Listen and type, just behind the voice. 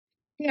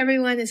Hey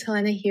everyone, it's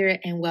Helena here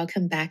and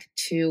welcome back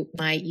to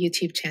my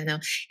YouTube channel.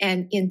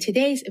 And in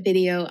today's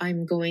video,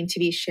 I'm going to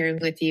be sharing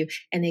with you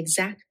an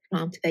exact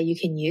prompt that you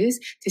can use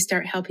to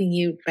start helping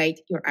you write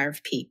your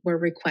RFP or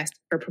request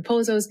for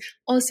proposals.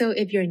 Also,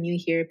 if you're new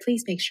here,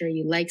 please make sure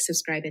you like,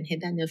 subscribe, and hit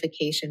that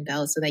notification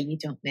bell so that you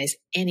don't miss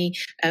any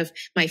of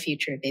my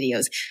future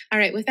videos. All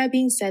right, with that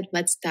being said,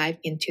 let's dive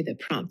into the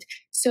prompt.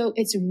 So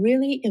it's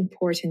really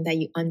important that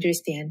you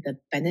understand the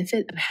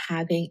benefit of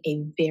having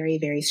a very,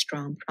 very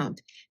strong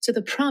prompt. So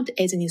the prompt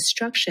is an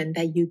instruction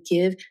that you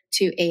give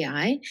to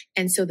AI.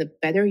 And so the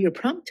better your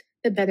prompt,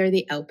 the better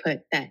the output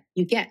that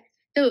you get.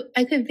 So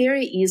I could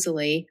very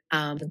easily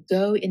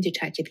go into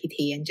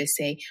ChatGPT and just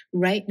say,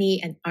 write me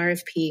an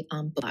RFP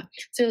on blah.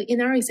 So in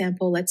our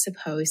example, let's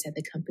suppose that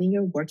the company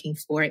you're working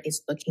for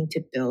is looking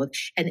to build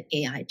an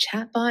AI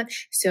chatbot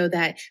so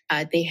that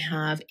they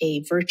have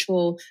a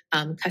virtual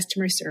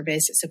customer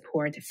service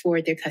support for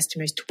their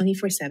customers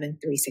 24/7,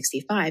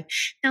 365.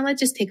 Now let's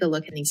just take a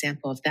look at an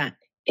example of that.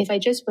 If I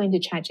just went to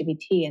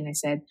ChatGPT and I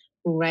said,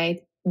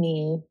 write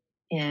me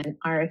an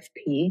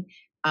RFP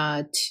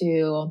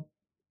to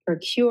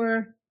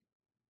procure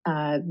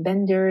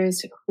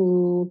vendors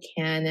who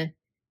can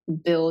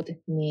build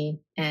me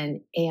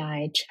an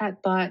AI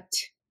chatbot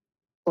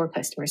for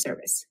customer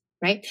service,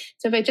 right?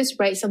 So if I just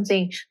write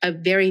something, a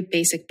very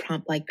basic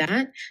prompt like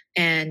that,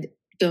 and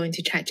go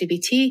into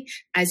ChatGPT,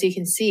 as you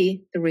can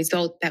see, the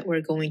result that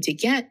we're going to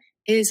get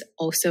is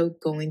also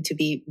going to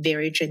be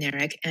very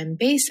generic and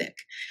basic,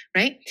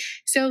 right?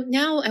 So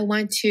now I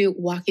want to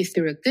walk you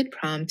through a good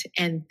prompt.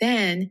 And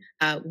then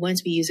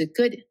once we use a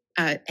good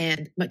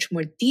and much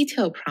more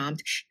detailed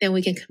prompt, then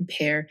we can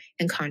compare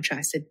and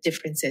contrast the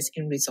differences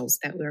in results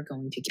that we're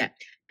going to get.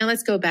 Now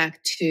let's go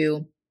back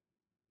to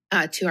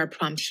our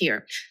prompt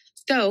here.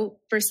 So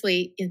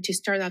firstly, to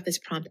start off this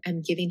prompt,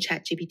 I'm giving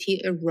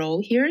ChatGPT a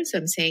role here. So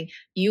I'm saying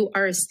you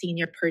are a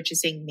senior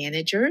purchasing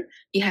manager.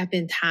 You have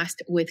been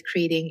tasked with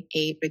creating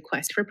a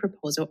request for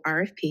proposal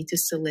RFP to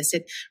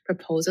solicit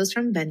proposals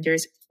from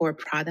vendors for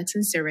products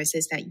and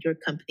services that your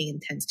company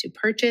intends to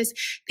purchase.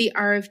 The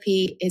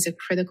RFP is a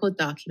critical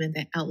document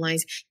that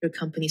outlines your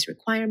company's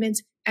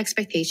requirements,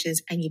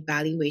 expectations, and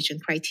evaluation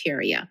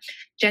criteria.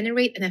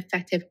 Generate an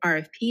effective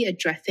RFP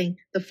addressing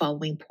the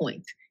following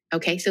points.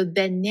 Okay, so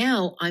then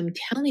now I'm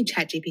telling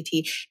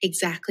ChatGPT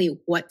exactly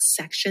what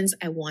sections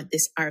I want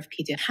this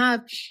RFP to have.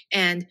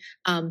 And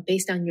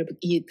based on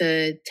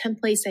the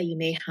templates that you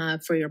may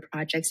have for your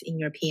projects in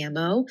your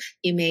PMO,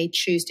 you may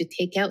choose to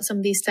take out some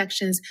of these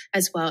sections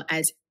as well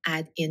as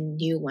add in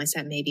new ones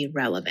that may be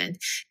relevant.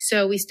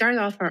 So we start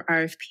off our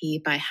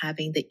RFP by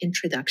having the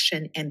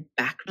introduction and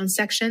background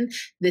section.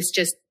 This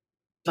just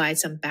provides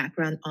some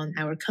background on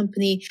our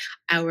company,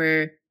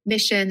 our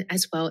mission,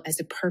 as well as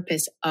the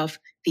purpose of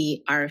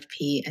the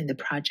RFP and the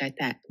project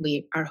that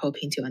we are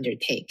hoping to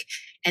undertake.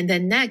 And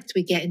then next,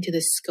 we get into the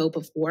scope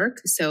of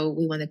work. So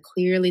we want to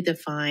clearly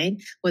define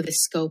what the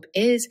scope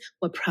is,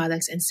 what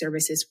products and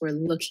services we're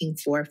looking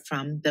for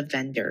from the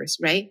vendors,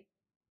 right?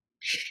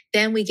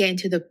 Then we get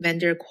into the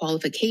vendor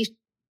qualification.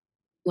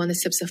 We want to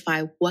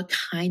specify what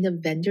kind of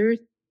vendors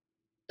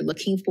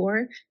looking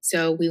for.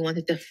 So we want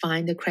to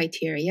define the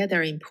criteria that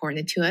are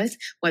important to us,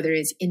 whether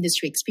it's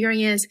industry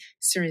experience,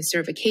 certain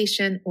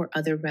certification, or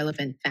other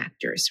relevant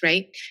factors,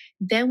 right?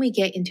 Then we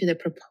get into the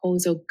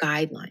proposal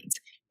guidelines,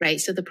 right?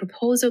 So the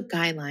proposal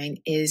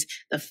guideline is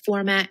the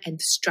format and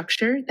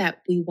structure that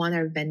we want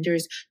our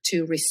vendors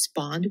to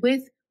respond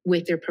with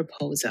their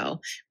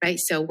proposal, right?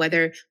 So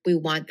whether we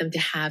want them to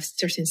have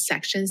certain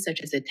sections, such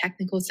as the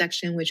technical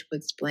section, which will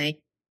explain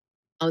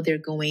how they're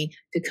going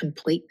to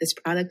complete this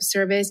product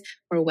service,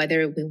 or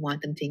whether we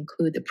want them to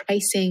include the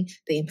pricing,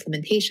 the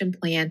implementation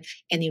plan,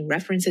 any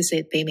references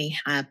that they may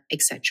have,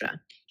 etc.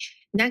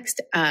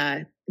 Next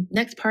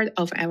part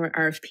of our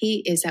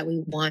RFP is that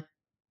we want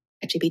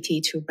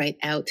ChatGPT to write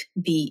out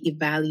the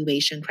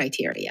evaluation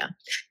criteria.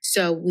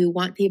 So we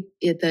want the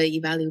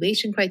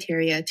evaluation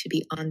criteria to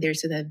be on there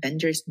so that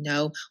vendors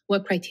know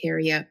what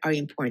criteria are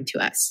important to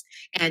us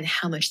and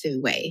how much they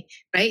weigh,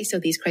 right? So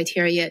these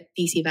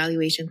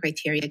evaluation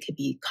criteria could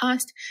be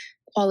cost,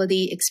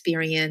 quality,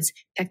 experience,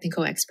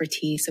 technical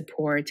expertise,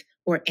 support,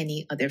 or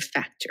any other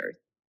factor.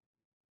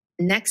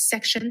 Next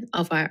section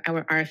of our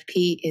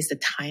RFP is the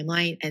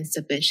timeline and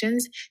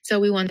submissions. So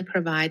we want to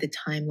provide the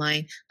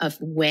timeline of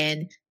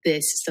when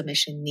this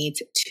submission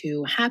needs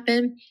to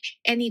happen.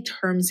 Any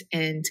terms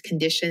and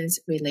conditions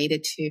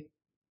related to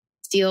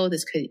deal.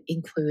 This could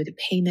include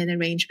payment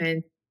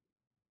arrangement,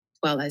 as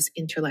well as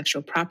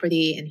intellectual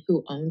property and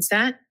who owns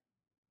that.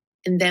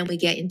 And then we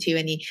get into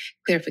any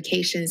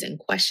clarifications and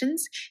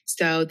questions.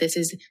 So this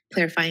is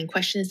clarifying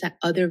questions that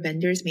other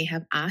vendors may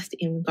have asked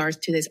in regards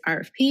to this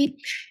RFP.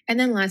 And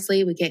then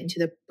lastly, we get into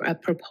the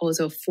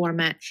proposal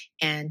format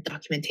and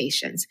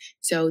documentations.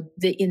 So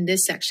in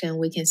this section,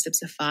 we can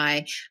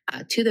specify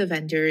to the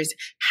vendors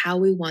how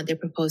we want their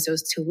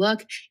proposals to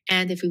look,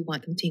 and if we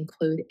want them to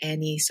include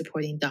any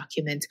supporting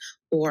documents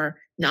or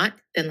not.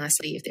 Then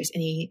lastly, if there's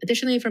any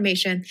additional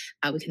information,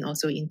 we can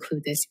also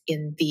include this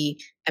in the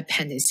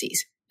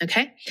appendices.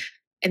 Okay.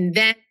 And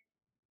then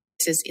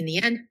this is in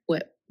the end,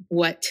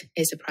 what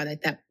is the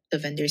product that the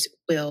vendors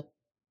will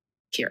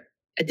procure,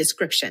 a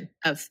description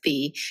of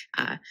the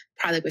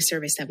product or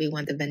service that we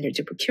want the vendor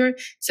to procure.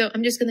 So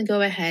I'm just going to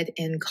go ahead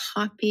and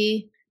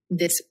copy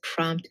this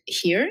prompt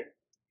here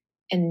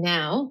and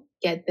now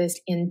get this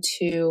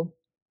into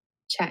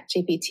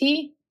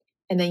ChatGPT.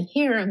 And then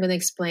here I'm going to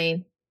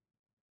explain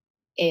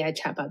AI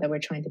chatbot that we're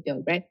trying to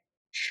build, right?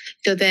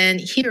 So then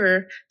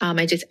here,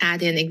 I just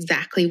add in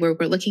exactly where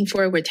we're looking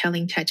for. We're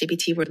telling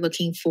ChatGPT we're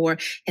looking for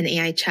an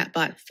AI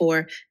chatbot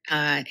for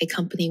a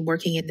company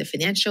working in the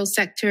financial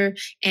sector.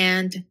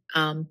 And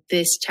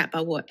this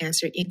chatbot will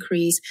answer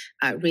inquiries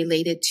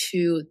related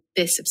to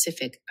this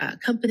specific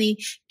company.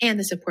 And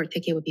the support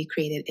ticket will be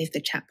created if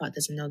the chatbot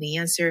doesn't know the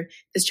answer.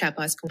 This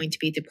chatbot is going to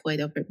be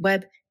deployed over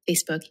web,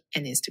 Facebook,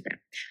 and Instagram.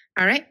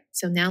 All right,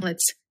 so now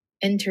let's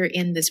enter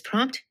in this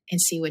prompt and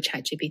see what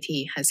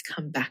ChatGPT has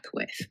come back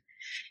with.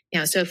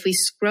 Now, so if we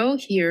scroll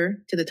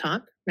here to the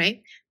top,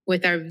 right,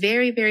 with our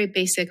very, very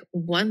basic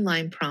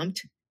one-line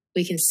prompt,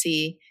 we can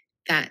see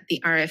that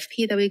the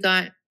RFP that we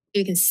got,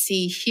 you can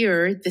see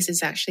here, this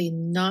is actually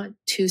not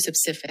too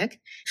specific.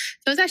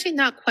 So it's actually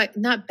not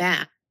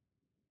bad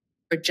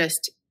for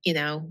just,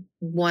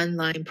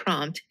 one-line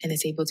prompt and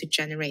is able to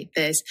generate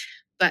this.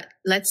 But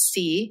let's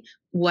see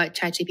what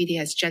ChatGPT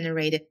has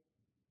generated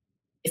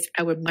with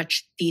our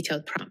much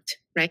detailed prompt,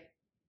 right?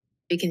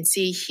 You can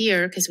see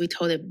here, because we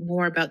told it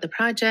more about the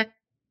project,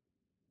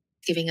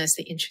 giving us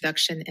the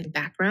introduction and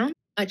background,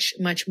 much,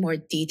 much more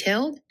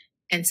detailed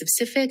and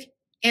specific.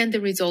 And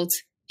the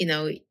results, in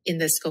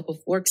the scope of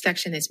work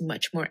section is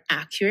much more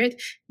accurate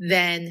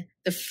than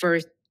the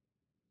first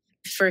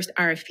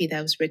RFP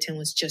that was written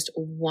was just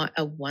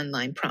a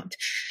one-line prompt.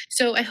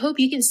 So I hope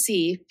you can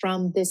see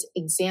from this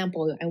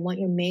example, I want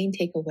your main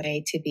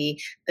takeaway to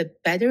be the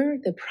better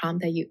the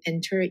prompt that you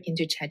enter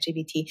into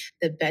ChatGPT,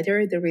 the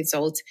better the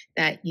results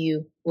that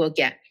you will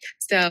get.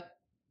 So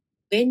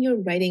when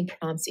you're writing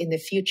prompts in the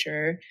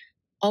future,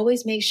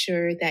 always make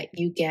sure that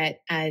you get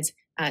as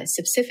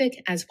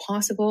specific as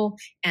possible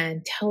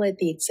and tell it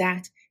the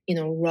exact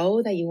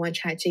role that you want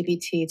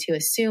ChatGPT to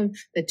assume,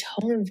 the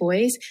tone of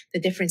voice, the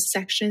different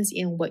sections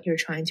in what you're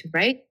trying to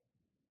write.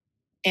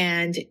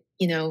 And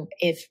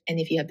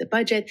if you have the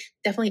budget,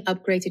 definitely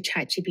upgrade to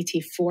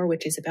ChatGPT 4,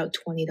 which is about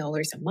 $20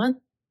 a month.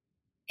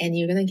 And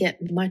you're going to get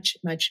much,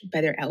 much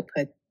better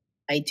output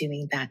by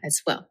doing that as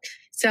well.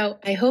 So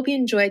I hope you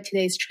enjoyed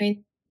today's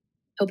training.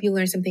 Hope you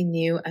learned something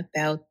new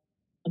about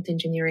prompt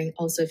engineering.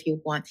 Also, if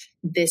you want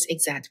this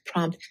exact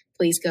prompt,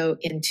 please go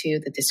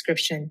into the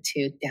description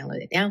to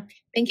download it now.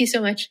 Thank you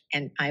so much,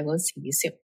 and I will see you soon.